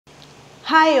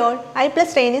Hi all, I plus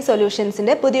training solutions in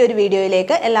the പുതിയൊരു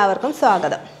വീഡിയോയിലേക്ക് എല്ലാവർക്കും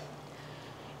സ്വാഗതം.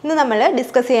 ഇന്ന് നമ്മൾ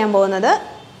ഡിസ്കസ് ചെയ്യാൻ പോകുന്നത്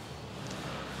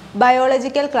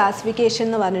ബയോളജിക്കൽ ക്ലാസിഫിക്കേഷൻ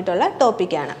എന്ന് പറഞ്ഞിട്ടുള്ള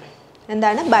ടോപ്പിക് ആണ്.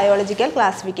 എന്താണ് ബയോളജിക്കൽ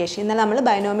ക്ലാസിഫിക്കേഷൻ? ഇന്നലെ നമ്മൾ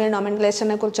ബൈനോമിയൽ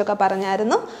നോമെൻക്ലേച്ചറിനെ കുറിച്ചൊക്കെ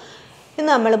പറഞ്ഞായിരുന്നു. ഇന്ന്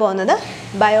നമ്മൾ പോകുന്നത്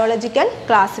ബയോളജിക്കൽ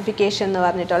ക്ലാസിഫിക്കേഷൻ എന്ന്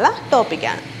പറഞ്ഞിട്ടുള്ള ടോപ്പിക്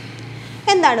ആണ്.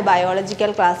 എന്താണ്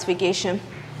ബയോളജിക്കൽ ക്ലാസിഫിക്കേഷൻ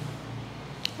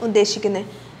ഉദ്ദേശിക്കുന്നത്?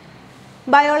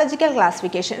 ബയോളജിക്കൽ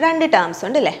ക്ലാസിഫിക്കേഷൻ രണ്ട് ടേംസ്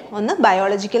ഉണ്ട് അല്ലേ? ഒന്ന്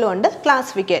ബയോളജിക്കലും ഉണ്ട്,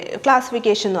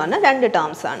 ക്ലാസിഫിക്കേഷൻ എന്ന് പറഞ്ഞാൽ രണ്ട്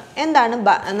ടേംസ് ആണ്. എന്താണ്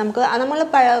നമ്മൾ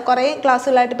കുറേ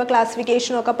ക്ലാസ്സുകളായിട്ട് ഇപ്പോൾ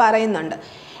ക്ലാസിഫിക്കേഷനൊക്കെ പറയുന്നുണ്ട്.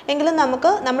 എങ്കിലും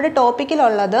നമുക്ക് നമ്മുടെ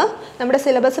ടോപ്പിക്കിലുള്ളത് നമ്മുടെ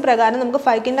സിലബസ് പ്രകാരം നമുക്ക്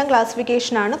 5 കിങ്ഡം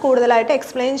ക്ലാസിഫിക്കേഷനാണ് കൂടുതലായിട്ട്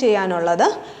എക്സ്പ്ലെയിൻ ചെയ്യാനുള്ളത്.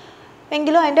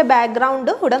 എങ്കിലും അതിൻ്റെ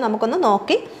ബാക്ക്ഗ്രൗണ്ട് ഇവിടെ നമുക്കൊന്ന്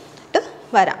നോക്കിയിട്ട്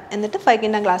വരാം. എന്നിട്ട് 5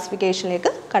 കിങ്ഡം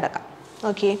ക്ലാസിഫിക്കേഷനിലേക്ക് കടക്കാം.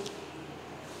 ഓക്കെ,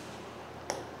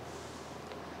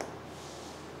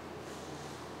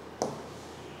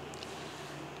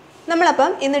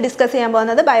 നമ്മളപ്പം ഇന്ന് ഡിസ്കസ് ചെയ്യാൻ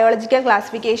പോകുന്നത് ബയോളജിക്കൽ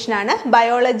ക്ലാസിഫിക്കേഷൻ ആണ്.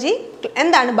 ബയോളജി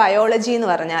എന്താണ്? ബയോളജി എന്ന്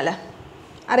പറഞ്ഞാൽ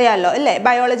അറിയാമല്ലോ അല്ലേ?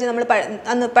 ബയോളജി നമ്മൾ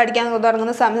അന്ന് പഠിക്കാൻ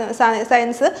തുടങ്ങുന്ന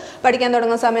സയൻസ് പഠിക്കാൻ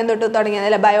തുടങ്ങുന്ന സമയം തൊട്ട്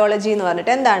തുടങ്ങിയതല്ലേ ബയോളജി എന്ന്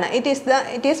പറഞ്ഞിട്ട്. എന്താണ്?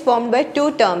 It is formed by 2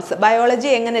 terms.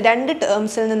 Biology എങ്ങനെ 2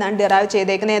 ടേംസിൽ നിന്നാണ് ഡിറൈവ്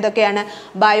ചെയ്തേക്കുന്നത്. ഏതൊക്കെയാണ്?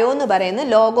 ബയോ എന്ന് പറയുന്ന,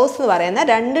 ലോഗോസ് എന്ന് പറയുന്ന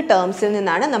 2 ടേംസിൽ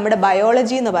നിന്നാണ് നമ്മുടെ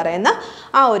ബയോളജി എന്ന് പറയുന്ന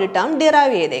ആ ഒരു ടേം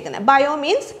ഡിറൈവ് ചെയ്തേക്കുന്നത്. Bio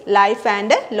means life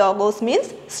and logos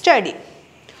means study.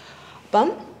 അപ്പം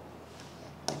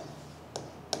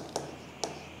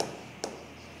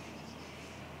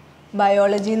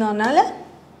ബയോളജി എന്ന് പറഞ്ഞാൽ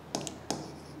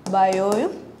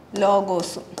ബയോയും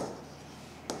ലോഗോസും.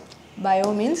 Bio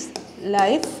means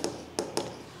life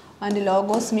and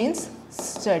logos means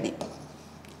study.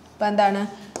 അപ്പം എന്താണ്?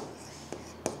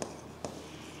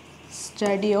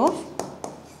 Study of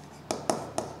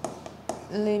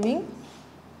living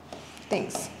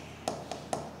things.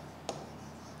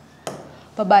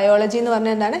 അപ്പോൾ ബയോളജി എന്ന്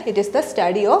പറഞ്ഞാൽ എന്താണ്? It is the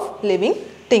study of living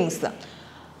things.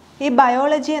 ഈ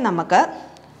ബയോളജിയെ നമുക്ക്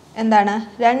എന്താണ്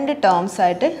 2 ടേംസ്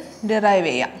ആയിട്ട് ഡിറൈവ്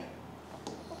ചെയ്യാം.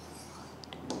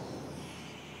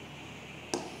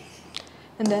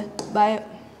 എന്ത്?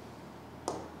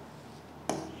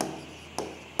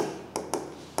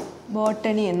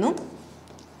 ബോട്ടണി എന്നും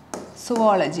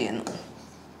സുവോളജി എന്നും.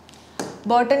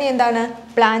 ബോട്ടണി എന്താണ്?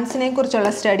 പ്ലാന്റ്സിനെ കുറിച്ചുള്ള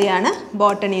സ്റ്റഡിയാണ്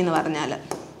ബോട്ടണി എന്ന് പറഞ്ഞാൽ.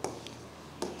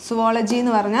 സുവോളജി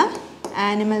എന്ന് പറഞ്ഞാൽ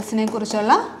ആനിമൽസിനെ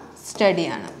കുറിച്ചുള്ള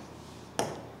സ്റ്റഡിയാണ്.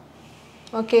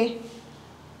 ഓക്കെ,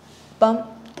 അപ്പം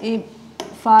ഈ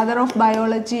ഫാദർ ഓഫ്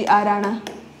ബയോളജി ആരാണ്?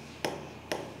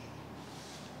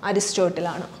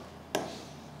 അരിസ്റ്റോട്ടിലാണ്.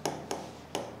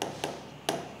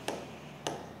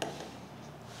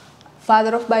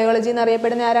 ഫാദർ ഓഫ് ബയോളജി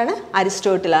എന്നറിയപ്പെടുന്ന ആരാണ്?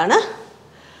 അരിസ്റ്റോട്ടിലാണ്.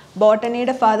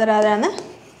 ബോട്ടണിയുടെ ഫാദർ ആരാണ്?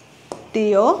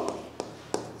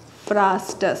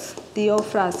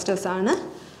 തിയോഫ്രാസ്റ്റസ് ആണ്.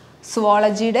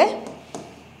 സുവോളജിയുടെ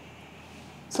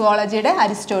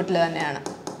അരിസ്റ്റോട്ടിൽ തന്നെയാണ്.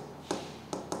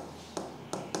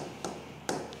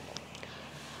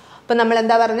 അപ്പം നമ്മൾ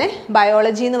എന്താ പറഞ്ഞത്?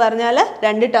 ബയോളജി എന്ന് പറഞ്ഞാൽ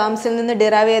 2 ടേംസിൽ നിന്ന്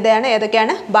ഡിറൈവ് ചെയ്തതാണ്.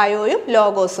 ഏതൊക്കെയാണ്? ബയോയും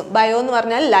ലോഗോസും. ബയോ എന്ന്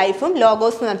പറഞ്ഞാൽ ലൈഫും,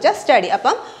 ലോഗോസ് എന്ന് പറഞ്ഞാൽ സ്റ്റഡി.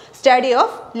 അപ്പം സ്റ്റഡി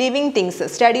ഓഫ് ലിവിങ്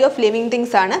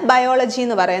തിങ്സ് ആണ് ബയോളജി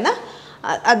എന്ന് പറയുന്ന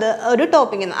അത് ഒരു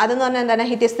ടോപ്പിക്. അതെന്ന് പറഞ്ഞാൽ എന്താണ്?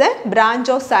 It is the branch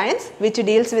of science which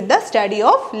deals with the study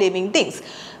of living things.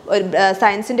 ഒരു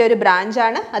സയൻസിൻ്റെ ഒരു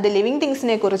ബ്രാഞ്ചാണ് അത്. ലിവിങ്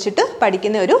തിങ്സിനെ കുറിച്ചിട്ട്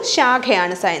പഠിക്കുന്ന ഒരു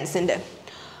ശാഖയാണ് സയൻസിൻ്റെ.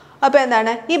 അപ്പോൾ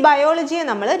എന്താണ്? ഈ ബയോളജിയെ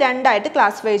നമ്മൾ 2ആയിട്ട്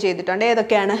ക്ലാസിഫൈ ചെയ്തിട്ടുണ്ട്.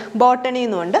 ഏതൊക്കെയാണ്? ബോട്ടണി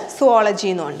എന്നുണ്ട്, സുവോളജി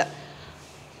എന്നുണ്ട്.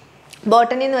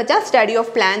 ബോട്ടണി എന്ന് വെച്ചാൽ സ്റ്റഡി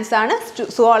ഓഫ് പ്ലാന്റ്സ് ആണ്.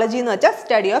 സുവോളജി എന്ന് വെച്ചാൽ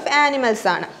സ്റ്റഡി ഓഫ് ആനിമൽസ്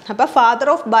ആണ്. അപ്പോൾ father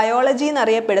of biology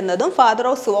എന്നറിയപ്പെടുന്നതും father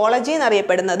of zoology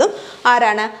എന്നറിയപ്പെടുന്നതും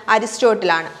ആരാണ്?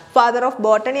 അരിസ്റ്റോട്ടിലാണ്. ഫാദർ ഓഫ്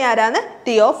ബോട്ടണി ആരാണ്?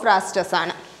 തിയോഫ്രാസ്റ്റസ്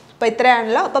ആണ്. അപ്പോൾ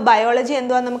ഇത്രയാണല്ലോ. അപ്പോൾ ബയോളജി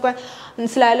എന്തുവാന്ന് നമുക്ക്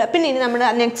മനസ്സിലായല്ലോ. പിന്നെ ഇനി നമ്മുടെ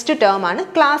നെക്സ്റ്റ് ടേം ആണ്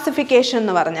ക്ലാസിഫിക്കേഷൻ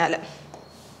എന്ന് പറഞ്ഞാൽ.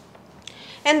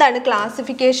 എന്താണ്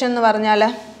ക്ലാസിഫിക്കേഷൻ എന്ന് പറഞ്ഞാൽ?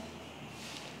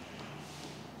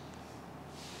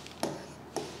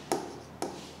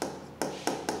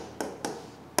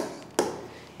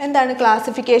 എന്താണ്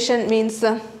classification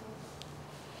means?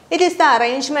 It is the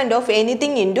arrangement of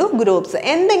anything in to groups.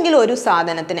 എന്തെങ്കിലും ഒരു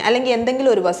സാധനത്തിന് അല്ലെങ്കിൽ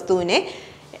എന്തെങ്കിലും ഒരു വസ്തുവിനെ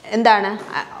എന്താണ്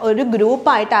ഒരു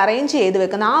ഗ്രൂപ്പായിട്ട് അറേഞ്ച് ചെയ്ത്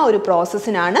വെക്കുന്ന ആ ഒരു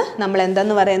പ്രോസസ്സിനാണ് നമ്മൾ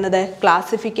എന്തെന്ന് പറയുന്നത്?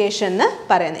 ക്ലാസിഫിക്കേഷൻ എന്ന്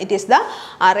പറയുന്നത്. It is the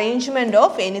arrangement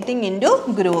of anything in to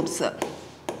groups.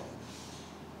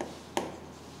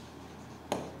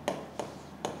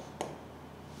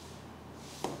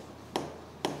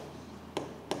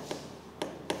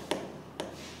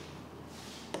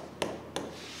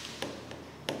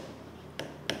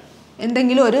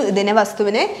 എന്തെങ്കിലും ഒരു ഇതിനെ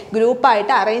വസ്തുവിനെ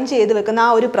ഗ്രൂപ്പായിട്ട് അറേഞ്ച് ചെയ്ത് വെക്കുന്ന ആ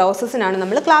ഒരു പ്രോസസ്സിനാണ്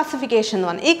നമ്മൾ ക്ലാസിഫിക്കേഷൻ എന്ന്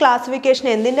പറയുന്നത്. ഈ ക്ലാസിഫിക്കേഷൻ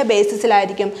എന്തിൻ്റെ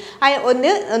ബേസിസിലായിരിക്കും?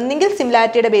 ഒന്നുകിൽ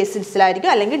സിമിലാരിറ്റിയുടെ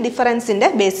ബേസിസിലായിരിക്കും അല്ലെങ്കിൽ ഡിഫറൻസിൻ്റെ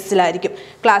ബേസിസിലായിരിക്കും.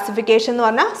 ക്ലാസിഫിക്കേഷൻ എന്ന്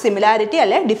പറഞ്ഞാൽ സിമിലാരിറ്റി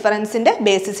അല്ലെ ഡിഫറൻസിൻ്റെ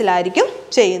ബേസിസിലായിരിക്കും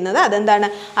ചെയ്യുന്നത്. അതെന്താണ്?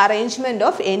 Arrangement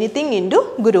of anything in to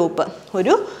group.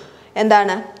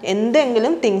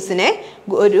 എന്തെങ്കിലും തിങ്സിനെ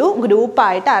ഒരു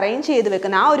ഗ്രൂപ്പായിട്ട് അറേഞ്ച് ചെയ്ത്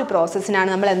വെക്കുന്ന ആ ഒരു പ്രോസസ്സിനാണ്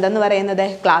നമ്മൾ എന്തെന്ന് പറയുന്നത്?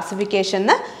 ക്ലാസിഫിക്കേഷൻ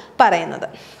എന്ന് പറയുന്നത്.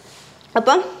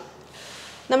 അപ്പം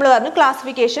നമ്മൾ പറഞ്ഞു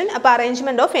ക്ലാസിഫിക്കേഷൻ, അപ്പോൾ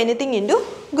arrangement of anything in to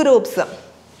groups.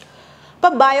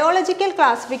 അപ്പോൾ ബയോളജിക്കൽ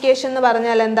ക്ലാസിഫിക്കേഷൻ എന്ന്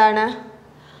പറഞ്ഞാൽ എന്താണ്?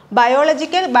 ബയോളജി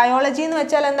എന്ന്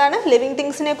വെച്ചാൽ എന്താണ്? ലിവിങ്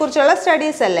തിങ്സിനെ കുറിച്ചുള്ള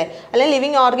സ്റ്റഡീസ് അല്ലേ, അല്ലെങ്കിൽ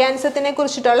ലിവിങ് ഓർഗാനിസത്തിനെ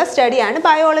കുറിച്ചിട്ടുള്ള സ്റ്റഡിയാണ്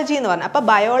ബയോളജി എന്ന് പറഞ്ഞാൽ. അപ്പോൾ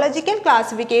ബയോളജിക്കൽ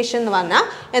ക്ലാസിഫിക്കേഷൻ എന്ന് പറഞ്ഞാൽ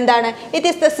എന്താണ്? It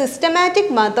is the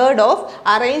systematic method of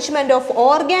arrangement of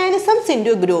organisms in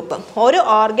to group. ഓരോ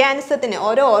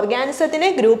ഓർഗാനിസത്തിനെ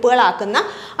ഗ്രൂപ്പുകളാക്കുന്ന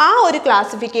ആ ഒരു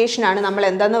ക്ലാസിഫിക്കേഷനാണ് നമ്മൾ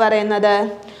എന്തെന്ന് പറയുന്നത്?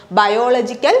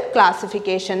 ബയോളജിക്കൽ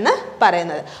ക്ലാസിഫിക്കേഷൻ എന്ന്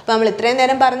പറയുന്നത്. അപ്പോൾ നമ്മൾ ഇത്രയും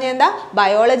നേരം പറഞ്ഞ എന്താ?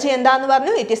 ബയോളജി എന്താന്ന്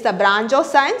പറഞ്ഞു? It is the branch of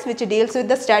science which deals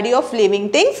with the study of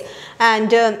living things.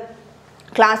 And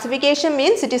classification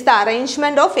means it is the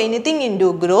arrangement of anything into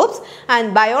groups, and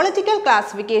biological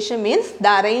classification means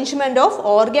the arrangement of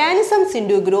organisms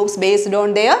into groups based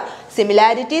on their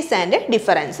similarities and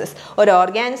differences. ഒരു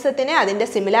ഓർഗാനിസത്തിനെ അതിൻ്റെ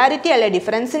similarity അല്ലെ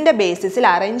ഡിഫറൻസിൻ്റെ ബേസിസിൽ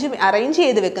arrange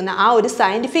ചെയ്ത് വെക്കുന്ന ആ ഒരു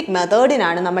scientific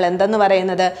മെത്തേഡിനാണ് നമ്മൾ എന്തെന്ന്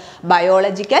പറയുന്നത്?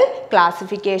 ബയോളജിക്കൽ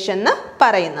ക്ലാസിഫിക്കേഷൻ എന്ന്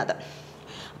പറയുന്നത്.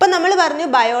 അപ്പം നമ്മൾ പറഞ്ഞു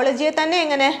ബയോളജിയെ തന്നെ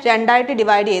എങ്ങനെ രണ്ടായിട്ട്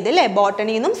ഡിവൈഡ് ചെയ്തില്ലേ,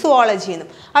 ബോട്ടണിന്നും സുവോളജിന്നും.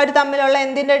 അവർ തമ്മിലുള്ള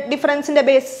എന്തിൻ്റെ ഡിഫറൻസിൻ്റെ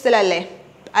ബേസിസിലല്ലേ?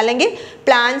 അല്ലെങ്കിൽ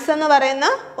പ്ലാന്റ്സ് എന്ന് പറയുന്ന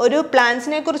ഒരു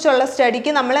പ്ലാന്റ്സിനെ കുറിച്ചുള്ള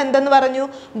സ്റ്റഡിക്ക് നമ്മൾ എന്തെന്ന് പറഞ്ഞു?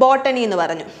 ബോട്ടണി എന്ന്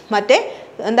പറഞ്ഞു. മറ്റേ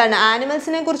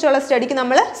ആനിമൽസിനെ കുറിച്ചുള്ള സ്റ്റഡിക്ക്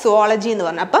നമ്മൾ സുവോളജി എന്ന്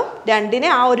പറഞ്ഞു. അപ്പം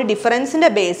രണ്ടിനെ ആ ഒരു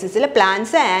ഡിഫറൻസിൻ്റെ ബേസിസിൽ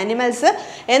പ്ലാന്റ്സ്, ആനിമൽസ്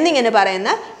എന്നിങ്ങനെ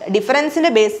പറയുന്ന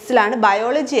ഡിഫറൻസിൻ്റെ ബേസിസിലാണ്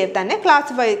ബയോളജിയെ തന്നെ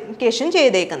ക്ലാസിഫിക്കേഷൻ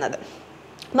ചെയ്തേക്കുന്നത്.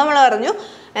 നമ്മൾ പറഞ്ഞു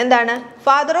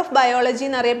ഫാദർ ഓഫ് ബയോളജി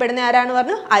എന്നറിയപ്പെടുന്ന ആരാണ്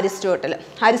പറഞ്ഞു?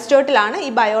 അരിസ്റ്റോട്ടിലാണ് ഈ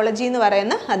ബയോളജി എന്ന്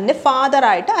പറയുന്ന അതിൻ്റെ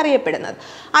ഫാദറായിട്ട് അറിയപ്പെടുന്നത്.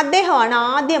 അദ്ദേഹമാണ്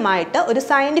ആദ്യമായിട്ട് ഒരു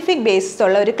സയൻറ്റിഫിക് ബേസിസ്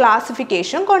ഉള്ള ഒരു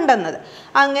ക്ലാസിഫിക്കേഷൻ കൊണ്ടുവന്നത്.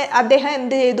 അദ്ദേഹം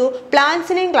എന്ത് ചെയ്തു?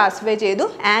 പ്ലാന്റ്സിനെയും ക്ലാസിഫൈ ചെയ്തു,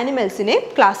 ആനിമൽസിനെയും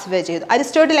ക്ലാസിഫൈ ചെയ്തു.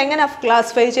 അരിസ്റ്റോട്ടിൽ എങ്ങനെ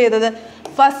ക്ലാസിഫൈ ചെയ്തത്?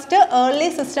 ഫസ്റ്റ് ഏർലി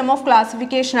സിസ്റ്റം ഓഫ്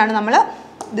ക്ലാസിഫിക്കേഷനാണ് നമ്മൾ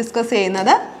ഡിസ്കസ്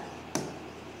ചെയ്യുന്നത്.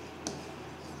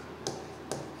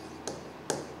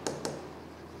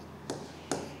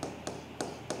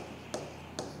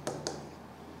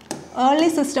 ഏർലി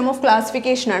സിസ്റ്റം ഓഫ്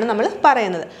ക്ലാസിഫിക്കേഷനാണ് നമ്മൾ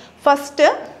പറയുന്നത്. ഫസ്റ്റ്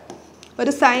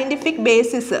ഒരു സയൻറ്റിഫിക്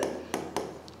ബേസിസ്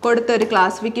കൊടുത്ത ഒരു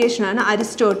ക്ലാസിഫിക്കേഷനാണ്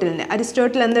അരിസ്റ്റോട്ടിലിൻ്റെ.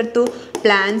 അരിസ്റ്റോട്ടിൽ എന്തെടുത്തു?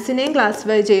 പ്ലാന്റ്സിനെയും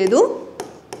ക്ലാസിഫൈ ചെയ്തു,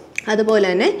 അതുപോലെ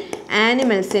തന്നെ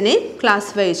ആനിമൽസിനെയും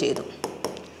ക്ലാസിഫൈ ചെയ്തു.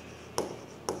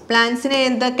 പ്ലാന്റ്സിനെ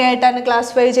എന്തൊക്കെയായിട്ടാണ്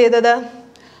ക്ലാസിഫൈ ചെയ്തത്?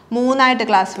 3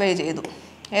 ക്ലാസിഫൈ ചെയ്തു.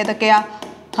 ഏതൊക്കെയാ?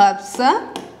 Herbs,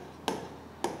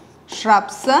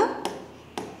 shrubs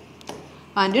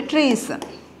and trees.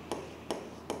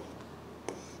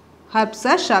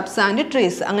 Herbs, shrubs and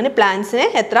trees. അങ്ങനെ പ്ലാന്റ്സിനെ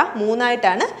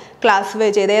 3 ക്ലാസിഫൈ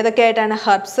ചെയ്തത്. ഏതൊക്കെയായിട്ടാണ്?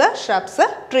 Herbs, shrubs,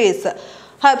 trees.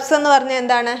 ഹെർബ്സ് എന്ന് പറഞ്ഞാൽ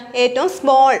എന്താണ്? ഏറ്റവും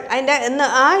സ്മോൾ.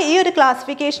 ഈ ഒരു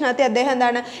ക്ലാസിഫിക്കേഷനകത്ത് അദ്ദേഹം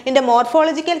ഇതിൻ്റെ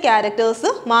മോർഫോളജിക്കൽ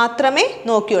ക്യാരക്ടേഴ്സ് മാത്രമേ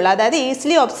നോക്കിയുള്ളൂ. അതായത്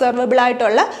ഈസിലി ഒബ്സർവബിൾ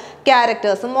ആയിട്ടുള്ള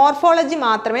ക്യാരക്ടേഴ്സ്, മോർഫോളജി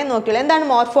മാത്രമേ നോക്കിയുള്ളൂ. എന്താണ്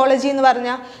മോർഫോളജി എന്ന്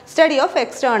പറഞ്ഞാൽ? സ്റ്റഡി ഓഫ്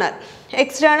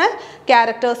എക്സ്റ്റേണൽ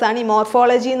ക്യാരക്ടേഴ്സാണ് ഈ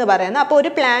മോർഫോളജി എന്ന് പറയുന്നത്. അപ്പോൾ ഒരു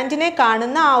പ്ലാന്റിനെ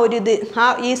കാണുന്ന ആ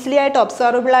ഈസിലി ആയിട്ട്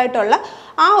ഒബ്സർവബിൾ ആയിട്ടുള്ള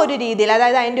ആ ഒരു രീതിയിൽ,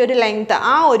 അതായത് അതിൻ്റെ ഒരു ലെങ്ത്,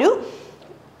 ആ ഒരു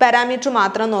പാരാമീറ്റർ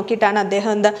മാത്രം നോക്കിയിട്ടാണ്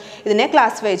അദ്ദേഹം ഇതിനെ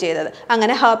ക്ലാസിഫൈ ചെയ്തത്.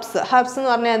 അങ്ങനെ ഹെർബ്സ് എന്ന്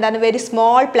പറഞ്ഞാൽ വെരി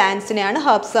സ്മോൾ പ്ലാന്റ്സിനെയാണ്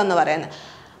ഹെർബ്സ് എന്ന് പറയുന്നത്.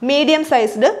 മീഡിയം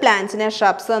സൈസ്ഡ് പ്ലാന്റ്സിനെ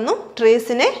ഷ്രബ്സ് എന്നും,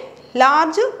 ട്രീസിനെ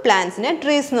ലാർജ് പ്ലാന്റ്സിനെ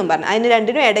ട്രീസ് എന്നും പറഞ്ഞു. അതിന്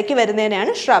രണ്ടിനും ഇടയ്ക്ക്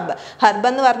വരുന്നതിനെയാണ് ഷ്രബ്. ഹെർബ്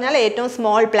എന്ന് പറഞ്ഞാൽ ഏറ്റവും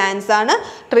സ്മോൾ പ്ലാന്റ്സ് ആണ്,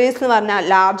 ട്രീസ് എന്ന് പറഞ്ഞാൽ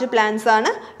ലാർജ് പ്ലാന്റ്സ് ആണ്.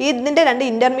 ഇതിൻ്റെ രണ്ട്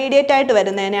ഇൻ്റർമീഡിയറ്റ് ആയിട്ട്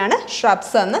വരുന്നതിനെയാണ്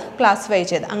ഷ്രബ്സ് എന്ന് ക്ലാസിഫൈ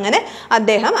ചെയ്തത്. അങ്ങനെ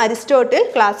അരിസ്റ്റോട്ടിൽ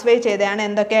ക്ലാസിഫൈ ചെയ്തതാണ്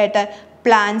എന്തൊക്കെയായിട്ട്?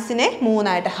 പ്ലാന്റ്സിനെ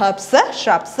 3 herbs,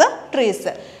 shrubs,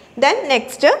 trees. Then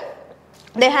next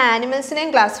അദ്ദേഹം ആനിമൽസിനെയും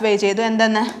ക്ലാസിഫൈ ചെയ്തു.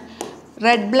 എന്തെന്ന്?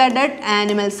 റെഡ് ബ്ലഡഡ്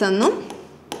ആനിമൽസ് എന്നും,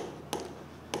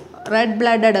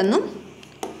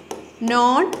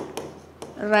 നോൺ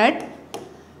റെഡ്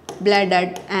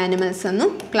ബ്ലഡഡ് ആനിമൽസ് എന്നും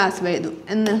ക്ലാസിഫൈ ചെയ്തു.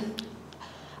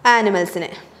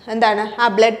 ആനിമൽസിനെ ആ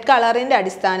ബ്ലഡ് കളറിൻ്റെ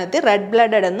അടിസ്ഥാനത്തിൽ റെഡ്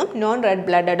ബ്ലഡഡ് എന്നും നോൺ റെഡ്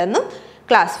ബ്ലഡഡ് എന്നും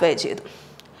ക്ലാസിഫൈ ചെയ്തു.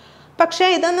 പക്ഷേ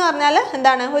ഇതെന്ന് പറഞ്ഞാൽ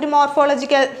ഒരു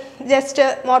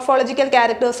മോർഫോളജിക്കൽ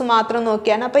ക്യാരക്ടേഴ്സ് മാത്രം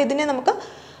നോക്കിയാണ്. അപ്പോൾ ഇതിനെ നമുക്ക്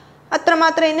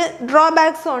അത്രമാത്രം ഇതിന്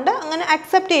ഡ്രോബാക്സ് കൊണ്ട് അങ്ങനെ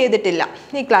അക്സെപ്റ്റ് ചെയ്തിട്ടില്ല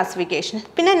ഈ ക്ലാസിഫിക്കേഷൻ.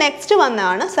 പിന്നെ നെക്സ്റ്റ്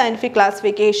വന്നതാണ് സയൻറ്റിഫിക്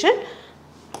ക്ലാസിഫിക്കേഷൻ.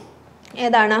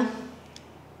 ഏതാണ്?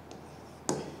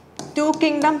 2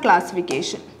 kingdom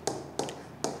classification.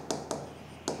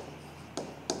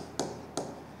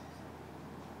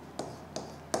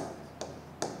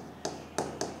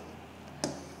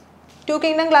 To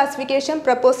kingdom classification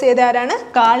propose ചെയ്ത ആരാണ്?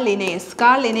 Carl Linnaeus.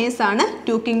 കാൾ ലിനേയസ് ആണ്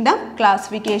ടു കിങ്ഡം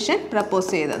ക്ലാസിഫിക്കേഷൻ പ്രപ്പോസ്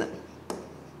ചെയ്തത്.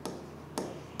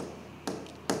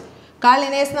 കാൾ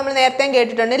ലിനേയസ് നമ്മൾ നേരത്തെ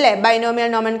കേട്ടിട്ടുണ്ട് അല്ലേ? ബൈനോമിയൽ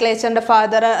നോമൻക്ലേച്ചറിൻ്റെ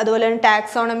ഫാദർ, അതുപോലെ തന്നെ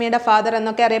ടാക്സോണമിയുടെ ഫാദർ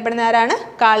എന്നൊക്കെ അറിയപ്പെടുന്ന ആരാണ്?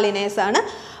 കാൾ ലിനേയസ് ആണ്.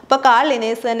 അപ്പോൾ കാൾ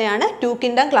ലിനേയസ് തന്നെയാണ് ടു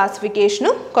കിങ്ഡം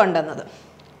ക്ലാസിഫിക്കേഷനും കൊണ്ടുവന്നത്.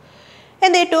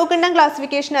 എന്ത് ഈ ടു കിങ്ഡം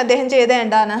ക്ലാസിഫിക്കേഷൻ അദ്ദേഹം ചെയ്ത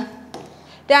എന്താണ്?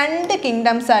 രണ്ട്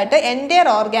കിങ്ഡംസ് ആയിട്ട് എൻ്റയർ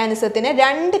ഓർഗാനിസത്തിനെ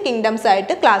രണ്ട് കിങ്ഡംസ്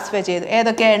ആയിട്ട് ക്ലാസിഫൈ ചെയ്തു.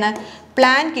 ഏതൊക്കെയാണ്?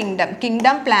 പ്ലാൻ കിങ്ഡം,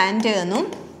 കിങ്ഡം പ്ലാന്റ് എന്നും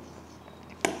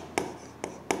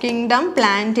കിങ്ഡം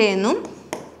പ്ലാന്റ് എന്നും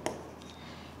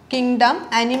കിങ്ഡം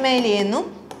അനിമലി എന്നും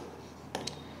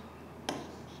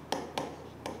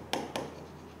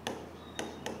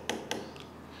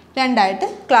രണ്ടായിട്ട്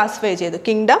ക്ലാസിഫൈ ചെയ്തു.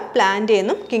 കിങ്ഡം പ്ലാന്റ്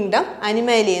എന്നും കിങ്ഡം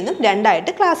അനിമലി എന്നും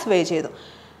രണ്ടായിട്ട് ക്ലാസിഫൈ ചെയ്തു.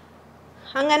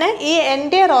 അങ്ങനെ ഈ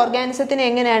എൻ്റയർ ഓർഗാനിസത്തിനെ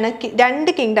എങ്ങനെയാണ് രണ്ട്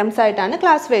കിങ്ഡംസ് ആയിട്ടാണ്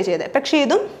ക്ലാസിഫൈ ചെയ്തത്. പക്ഷേ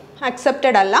ഇതും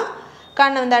അക്സെപ്റ്റഡ് അല്ല.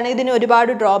 കാരണം എന്താണ്? ഇതിന്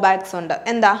ഒരുപാട് ഡ്രോബാക്സ് ഉണ്ട്.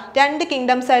 എന്താ? രണ്ട്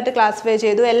കിങ്ഡംസ് ആയിട്ട് ക്ലാസിഫൈ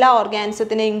ചെയ്തു, എല്ലാ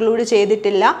ഓർഗാനിസത്തിനെ ഇൻക്ലൂഡ്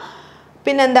ചെയ്തിട്ടില്ല.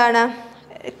 പിന്നെന്താണ്?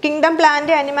 കിങ്ഡം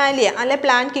പ്ലാന്റ് അനിമാലിയ അല്ലെ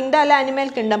പ്ലാൻ കിങ്ഡം അല്ല അനിമൽ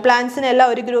കിങ്ഡം. പ്ലാന്റ്സിനെല്ലാം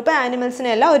ഒരു ഗ്രൂപ്പ്,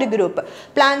 ആനിമൽസിനെല്ലാം ഒരു ഗ്രൂപ്പ്.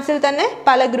 പ്ലാന്റ്സിൽ തന്നെ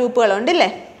പല ഗ്രൂപ്പുകളുണ്ട്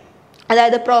അല്ലേ?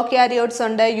 അതായത് പ്രോക്യാരിയോട്സ്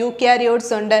ഉണ്ട്,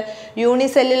 യൂക്യാരിയോട്സ് ഉണ്ട്,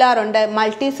 യൂണിസെല്ലുലാർ ഉണ്ട്,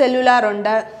 മൾട്ടി സെല്ലുലാർ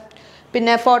ഉണ്ട്,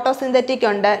 പിന്നെ ഫോട്ടോസിന്തറ്റിക്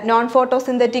ഉണ്ട്, നോൺ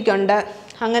ഫോട്ടോസിന്തറ്റിക് ഉണ്ട്.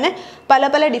 അങ്ങനെ പല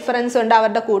പല ഡിഫറൻസ് ഉണ്ട്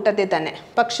അവരുടെ കൂട്ടത്തിൽ തന്നെ.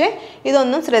 പക്ഷേ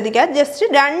ഇതൊന്നും ശ്രദ്ധിക്കാതെ ജസ്റ്റ്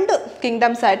രണ്ട്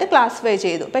കിങ്ഡംസ് ആയിട്ട് ക്ലാസിഫൈ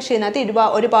ചെയ്തു. പക്ഷേ ഇതിനകത്ത്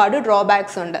ഒരുപാട്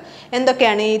ഡ്രോബാക്സ് ഉണ്ട്.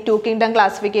 എന്തൊക്കെയാണ് ഈ ടു കിങ്ഡം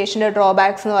ക്ലാസിഫിക്കേഷൻ്റെ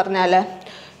ഡ്രോബാക്സ് എന്ന് പറഞ്ഞാൽ?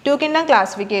 To kingdom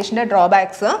ക്ലാസിഫിക്കേഷൻ്റെ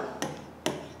drawbacks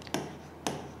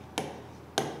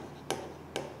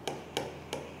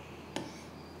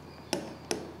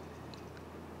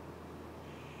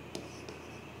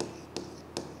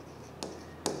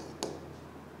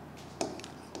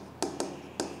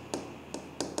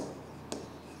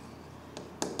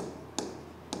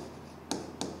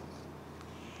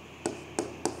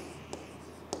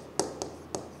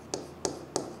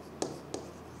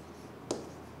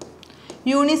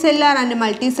unicellular and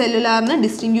multi സെല്ലുലാറിന്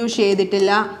distinguish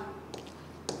ചെയ്തിട്ടില്ല.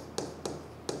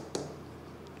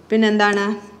 പിന്നെന്താണ്?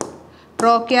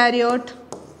 പ്രോക്യാരിയോട്ട്,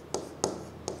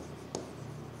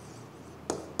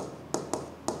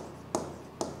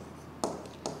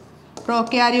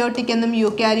 പ്രോക്യാരിയോട്ടിക് എന്നും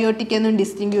യൂക്യാരിയോട്ടിക് എന്നും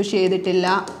ഡിസ്റ്റിങ്ക്യൂഷ് ചെയ്തിട്ടില്ല.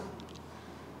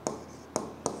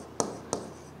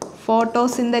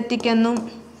 ഫോട്ടോസിന്തറ്റിക് എന്നും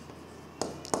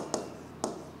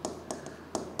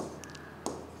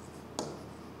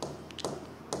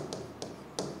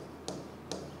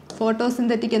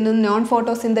ഫോട്ടോസിന്തറ്റിക് എന്നും നോൺ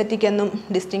ഫോട്ടോസിന്തറ്റിക് എന്നും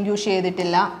ഡിസ്റ്റിങ്ക്യൂഷ്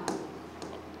ചെയ്തിട്ടില്ല.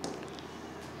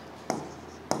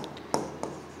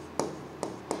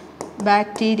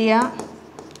 Bacteria,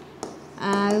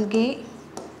 algae,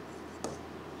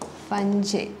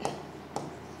 fungi.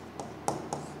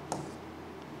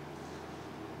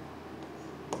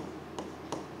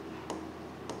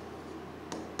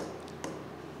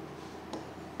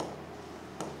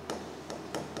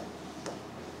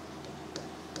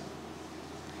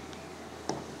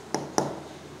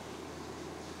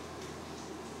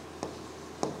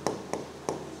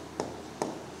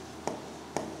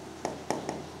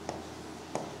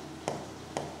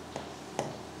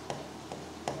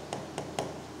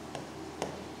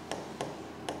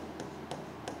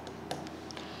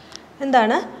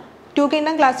 എന്താണ് ടു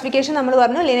കിങ്ഡം ക്ലാസിഫിക്കേഷൻ? നമ്മൾ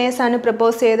പറഞ്ഞു ലിനേയസ് ആണ്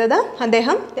പ്രപ്പോസ് ചെയ്തത്.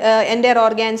 അദ്ദേഹം എൻ്റയർ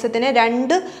ഓർഗാനിസത്തിനെ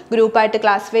രണ്ട് ഗ്രൂപ്പായിട്ട്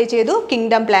ക്ലാസിഫൈ ചെയ്തു.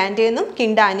 കിങ്ഡം പ്ലാന്റ് എന്നും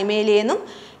കിങ്ഡം അനിമേലി എന്നും.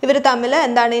 ഇവർ തമ്മിൽ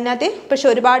എന്താണ് ഇതിനകത്ത് പക്ഷെ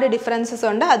ഒരുപാട് ഡിഫറൻസസ്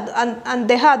ഉണ്ട്.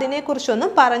 അദ്ദേഹം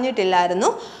അതിനെക്കുറിച്ചൊന്നും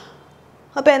പറഞ്ഞിട്ടില്ലായിരുന്നു.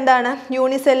 അപ്പോൾ എന്താണ്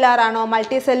യൂണിസെല്ലുലാർ ആണോ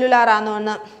മൾട്ടി സെല്ലുലാർ ആണോ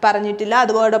എന്ന് പറഞ്ഞിട്ടില്ല.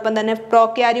 അതോടൊപ്പം തന്നെ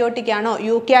പ്രോക്യാരിയോട്ടിക് ആണോ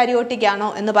യൂക്യാരിയോട്ടിക്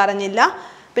ആണോ എന്ന് പറഞ്ഞില്ല.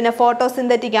 പിന്നെ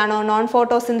ഫോട്ടോസിന്തറ്റിക് ആണോ നോൺ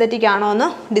ഫോട്ടോസിന്തറ്റിക് ആണോ എന്ന്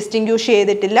ഡിസ്റ്റിങ്ക്യൂഷ്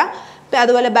ചെയ്തിട്ടില്ല.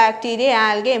 അതുപോലെ ബാക്ടീരിയ,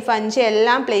 ആൽഗെ, ഫഞ്ചൈ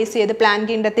എല്ലാം പ്ലേസ് ചെയ്ത് പ്ലാൻ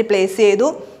കിങ്ഡത്തിൽ പ്ലേസ് ചെയ്തു.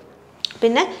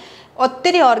 പിന്നെ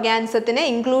ഒത്തിരി ഓർഗാനിസത്തിനെ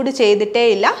ഇൻക്ലൂഡ് ചെയ്തിട്ടേ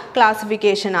ഇല്ല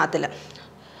ക്ലാസിഫിക്കേഷനകത്തിൽ.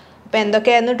 അപ്പോൾ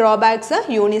എന്തൊക്കെയായിരുന്നു ഡ്രോബാക്സ്?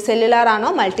 യൂണിസെല്ലുലാർ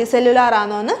ആണോ മൾട്ടി സെല്ലുലാർ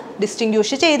ആണോ എന്ന്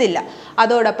ഡിസ്റ്റിങ്ക്യൂഷ് ചെയ്തില്ല.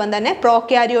 അതോടൊപ്പം തന്നെ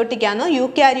പ്രോക്യാരിയോട്ടിക് ആണോ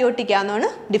യൂക്യാരിയോട്ടിക് ആണോ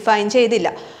എന്ന് ഡിഫൈൻ ചെയ്തില്ല.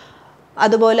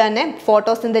 അതുപോലെ തന്നെ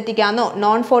ഫോട്ടോസിന്തറ്റിക് ആണോ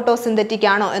നോൺ ഫോട്ടോസിന്തറ്റിക്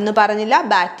ആണോ എന്ന് പറഞ്ഞില്ല.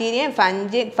 ബാക്ടീരിയ,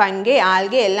 ഫംഗൈ,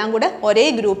 ആൽഗെ എല്ലാം കൂടെ ഒരേ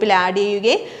ഗ്രൂപ്പിൽ ആഡ്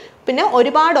ചെയ്യുകയും പിന്നെ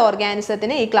ഒരുപാട്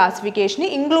ഓർഗാനിസത്തിനെ ഈ ക്ലാസിഫിക്കേഷന്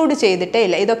ഇൻക്ലൂഡ് ചെയ്തിട്ടേ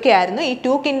ഇല്ല. ഇതൊക്കെയായിരുന്നു ഈ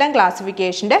ടു കിങ്ഡം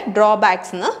ക്ലാസിഫിക്കേഷൻ്റെ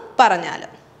ഡ്രോബാക്സ് എന്ന് പറഞ്ഞാൽ.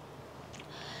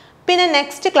 പിന്നെ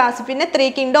നെക്സ്റ്റ് പിന്നെ 3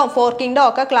 കിങ്ഡം 4 കിങ്ഡം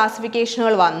ഒക്കെ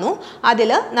ക്ലാസിഫിക്കേഷനുകൾ വന്നു.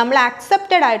 അതിൽ നമ്മൾ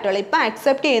അക്സെപ്റ്റഡ് ആയിട്ടുള്ള ഇപ്പം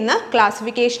അക്സെപ്റ്റ് ചെയ്യുന്ന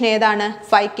ക്ലാസിഫിക്കേഷൻ ഏതാണ്?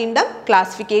 5 കിങ്ഡം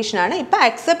ക്ലാസിഫിക്കേഷനാണ് ഇപ്പം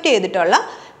അക്സെപ്റ്റ് ചെയ്തിട്ടുള്ള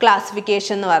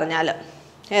ക്ലാസിഫിക്കേഷൻ എന്ന് പറഞ്ഞാൽ.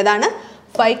 ഏതാണ്?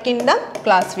 5 kingdom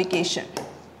classification.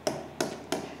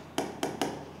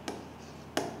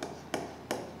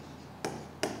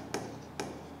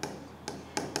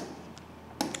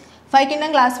 5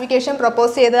 kingdom classification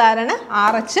propose ചെയ്തത് ആരാണ്?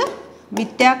 RH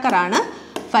വിറ്റാക്കർ ആണ്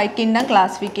 5 kingdom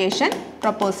classification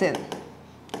propose ചെയ്തത്.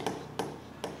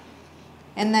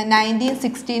 എന്നാൽ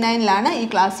 1969 ഈ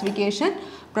ക്ലാസിഫിക്കേഷൻ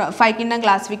 5 kingdom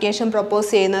classification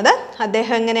propose ചെയ്യുന്നത്.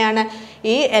 അദ്ദേഹം എങ്ങനെയാണ്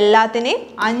ഈ എല്ലാത്തിനെയും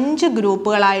 5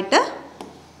 ഗ്രൂപ്പുകളായിട്ട്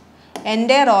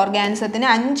എൻ്റയർ ഓർഗാനിസത്തിനെ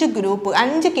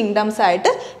 5 കിങ്ഡംസ്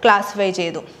ആയിട്ട് ക്ലാസിഫൈ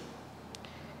ചെയ്തു.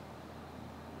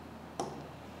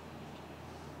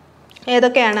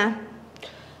 ഏതൊക്കെയാണ്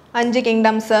 5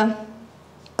 കിങ്ഡംസ്?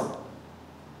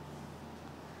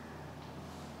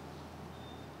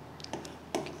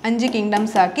 അഞ്ച്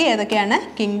കിങ്ഡംസ് ആക്കി. ഏതൊക്കെയാണ്?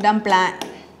 Kingdom plan,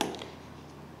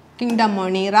 kingdom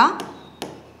Monera,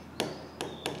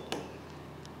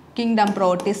 kingdom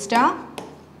protista,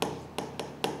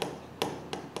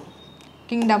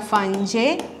 kingdom fungi,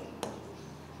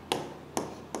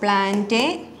 Plantae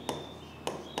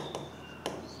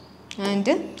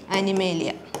and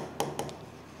Animalia.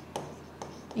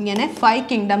 ഇങ്ങനെ 5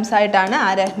 കിങ്ഡംസ് ആയിട്ടാണ്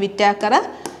വിറ്റാക്കർ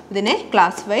ഇതിനെ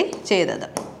ക്ലാസിഫൈ ചെയ്തത്.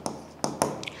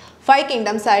 5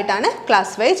 കിങ്ഡംസ് ആയിട്ടാണ്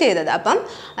ക്ലാസിഫൈ ചെയ്തത്. അപ്പം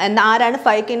ആരാണ്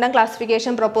 5 കിങ്ഡം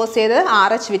ക്ലാസിഫിക്കേഷൻ പ്രപ്പോസ് ചെയ്തത്?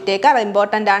 RH Whittaker.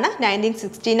 ഇമ്പോർട്ടൻ്റ് ആണ്.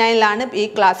 1969 ഈ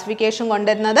ക്ലാസിഫിക്കേഷൻ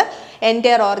കൊണ്ടുവരുന്നത്.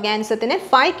 എൻ്റയർ ഓർഗാനിസത്തിനെ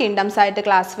 5 കിങ്ഡംസ് ആയിട്ട്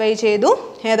ക്ലാസിഫൈ ചെയ്തു.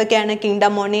 ഏതൊക്കെയാണ്?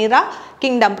 Kingdom Monera,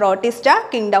 kingdom protista,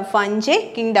 kingdom fungi,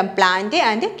 kingdom Plantae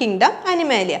and kingdom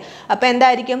Animalia. അപ്പോൾ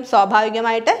എന്തായിരിക്കും?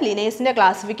 സ്വാഭാവികമായിട്ട് ലിനേഴ്സിൻ്റെ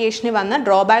ക്ലാസിഫിക്കേഷന് വന്ന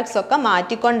ഡ്രോബാക്സ് ഒക്കെ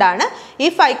മാറ്റിക്കൊണ്ടാണ് ഈ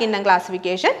 5 കിങ്ഡം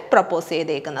ക്ലാസിഫിക്കേഷൻ പ്രപ്പോസ്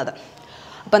ചെയ്തേക്കുന്നത്.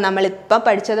 അപ്പോൾ നമ്മളിപ്പോൾ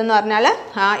പഠിച്ചതെന്ന് പറഞ്ഞാൽ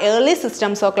ഏർലി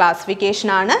സിസ്റ്റംസ് ഓഫ്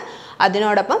ക്ലാസിഫിക്കേഷനാണ്.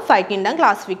 അതിനോടൊപ്പം 5 കിങ്ഡം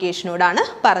ക്ലാസിഫിക്കേഷനോടാണ്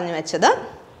പറഞ്ഞു വെച്ചത്.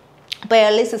 അപ്പോൾ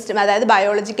ഏർലി സിസ്റ്റം, അതായത്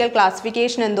ബയോളജിക്കൽ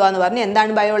ക്ലാസിഫിക്കേഷൻ എന്തുവാന്ന് പറഞ്ഞു.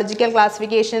 എന്താണ് ബയോളജിക്കൽ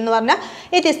ക്ലാസിഫിക്കേഷൻ എന്ന് പറഞ്ഞാൽ?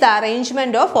 It is the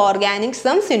arrangement of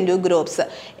organisms in to groups.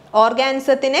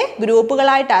 ഓർഗാനിസത്തിനെ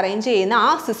ഗ്രൂപ്പുകളായിട്ട് arrange ചെയ്യുന്ന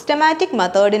ആ സിസ്റ്റമാറ്റിക്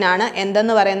മെത്തേഡിനാണ്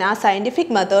എന്തെന്ന് പറയുന്നത്? ആ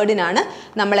സയൻറ്റിഫിക് മെത്തേഡിനാണ്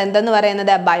നമ്മൾ എന്തെന്ന്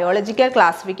പറയുന്നത്? ബയോളജിക്കൽ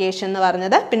ക്ലാസിഫിക്കേഷൻ എന്ന്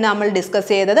പറഞ്ഞത്. പിന്നെ നമ്മൾ ഡിസ്കസ്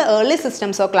ചെയ്തത് ഏർലി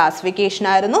സിസ്റ്റംസ് ഓഫ് ക്ലാസിഫിക്കേഷൻ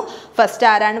ആയിരുന്നു. ഫസ്റ്റ്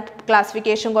ആരാണ്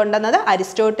ക്ലാസിഫിക്കേഷൻ കൊണ്ടുവന്നത്?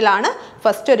 അരിസ്റ്റോട്ടിലാണ്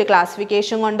ഫസ്റ്റ് ഒരു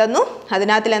ക്ലാസിഫിക്കേഷൻ കൊണ്ടുവന്നു.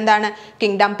 അതിനകത്തിൽ എന്താണ്?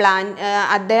 കിങ്ഡം പ്ലാൻ,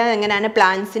 അദ്ദേഹം എങ്ങനെയാണ്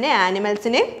പ്ലാന്റ്സിനെ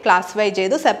ആനിമൽസിനെ ക്ലാസിഫൈ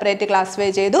ചെയ്തു, സെപ്പറേറ്റ് ക്ലാസിഫൈ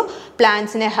ചെയ്തു.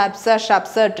 പ്ലാന്റ്സിനെ ഹെർബ്സ്,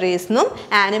 ഷബ്സ്, ട്രീസ് എന്നും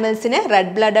ആനിമൽസിനെ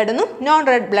റെഡ് ബ്ലഡഡ് എന്നും നോൺ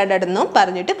റെഡ് ബ്ലഡഡ് എന്നും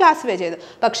പറഞ്ഞിട്ട് ക്ലാസിഫൈ ചെയ്തു.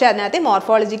 പക്ഷേ അതിനകത്ത്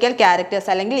മോർഫോളജിക്കൽ ക്യാരക്ടേഴ്സ്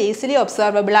അല്ലെങ്കിൽ ഈസിലി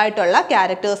ഒബ്സർവബിൾ ആയിട്ടുള്ള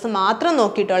ക്യാരക്ടേഴ്സ് മാത്രം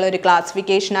നോക്കിയിട്ടുള്ള ഒരു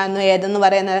ക്ലാസിഫിക്കേഷൻ ആയിരുന്നു ഏതെന്ന്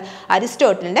പറയുന്നത്?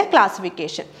 അരിസ്റ്റോട്ടലിൻ്റെ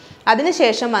ക്ലാസിഫിക്കേഷൻ.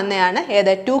 അതിനുശേഷം വന്നതാണ്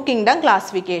ഏത്? 2 kingdom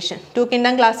classification. 2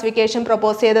 kingdom classification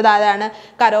propose ചെയ്തത് ആരാണ്?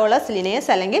 കരോളസ് ലിനേസ്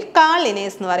അല്ലെങ്കിൽ കാൾ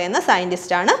ലിനേസ് എന്ന് പറയുന്ന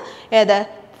സയൻറ്റിസ്റ്റ് ആണ് ഏത്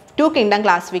 2 കിങ്ഡം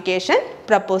ക്ലാസിഫിക്കേഷൻ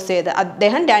പ്രപ്പോസ് ചെയ്ത്.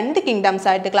 അദ്ദേഹം 2 കിങ്ഡംസ്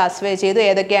ആയിട്ട് ക്ലാസിഫൈ ചെയ്തു.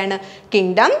 ഏതൊക്കെയാണ്?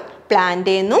 Kingdom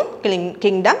പ്ലാന്റേന്നും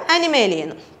kingdom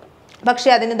അനിമേലിയെന്നും. പക്ഷേ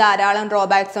അതിന് ധാരാളം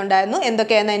ഡ്രോബാക്സ് ഉണ്ടായിരുന്നു.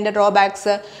 എന്തൊക്കെയാണ് അതിൻ്റെ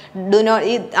drawbacks?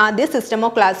 This system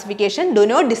of classification do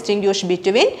not distinguish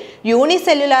between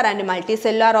unicellular and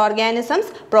multicellular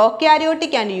organisms,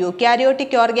 prokaryotic and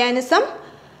eukaryotic organism,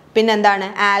 പിന്നെന്താണ്?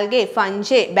 Algae,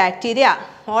 fungi, bacteria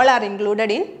all are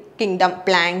included in kingdom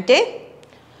Plantae.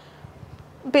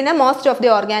 പിന്നെ most of the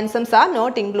organisms are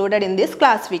not included in this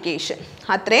classification.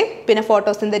 അത്രയും. പിന്നെ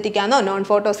photosynthetic ആണോ non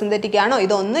photosynthetic ആണോ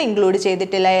ഇതൊന്നും include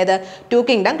ചെയ്തിട്ടില്ല ഏത് 2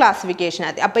 kingdom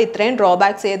ക്ലാസിഫിക്കേഷനകത്ത്. അപ്പോൾ ഇത്രയും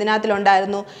ഡ്രോബാക്സ്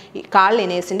ഏതിനകത്തിലുണ്ടായിരുന്നു? Call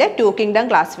ലിനേസിൻ്റെ 2 kingdom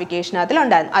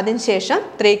ക്ലാസിഫിക്കേഷനകത്തിലുണ്ടായിരുന്നു. അതിനുശേഷം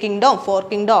 3 കിങ്ഡം 4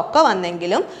 കിങ്ഡം ഒക്കെ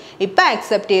വന്നെങ്കിലും ഇപ്പം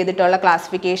അക്സെപ്റ്റ് ചെയ്തിട്ടുള്ള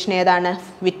ക്ലാസിഫിക്കേഷൻ ഏതാണ്?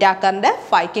 വിറ്റാക്കറിൻ്റെ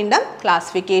 5 കിങ്ഡം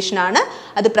ക്ലാസിഫിക്കേഷനാണ്.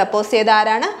 അത് പ്രപ്പോസ് ചെയ്ത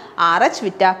ആരാണ്? RH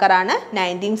വിറ്റാക്കറാണ്.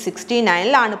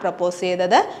 1969 പ്രപ്പോസ്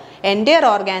ചെയ്തത്. എൻ്റയർ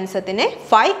ഓർഗാനിസത്തിനെ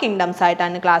 5 കിങ്ഡംസ്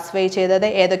ആയിട്ടാണ് ക്ലാസിഫൈ ചെയ്തത്.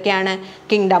 ഏതൊക്കെയാണ്?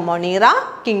 Kingdom Monera,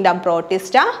 kingdom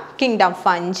protista, kingdom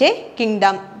fungi,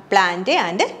 kingdom Plantae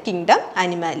and kingdom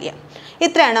Animalia.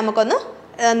 ഇത്രയാണ് നമുക്കൊന്ന്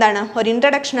ഒരു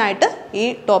ഇൻട്രഡക്ഷനായിട്ട് ഈ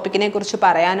ടോപ്പിക്കിനെ കുറിച്ച്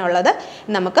പറയാനുള്ളത്.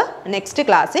 നമുക്ക് നെക്സ്റ്റ്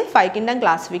ക്ലാസ്സിൽ 5 കിങ്ഡം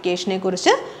ക്ലാസിഫിക്കേഷനെ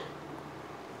കുറിച്ച്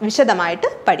വിശദമായിട്ട്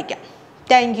പഠിക്കാം.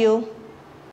 Thank you.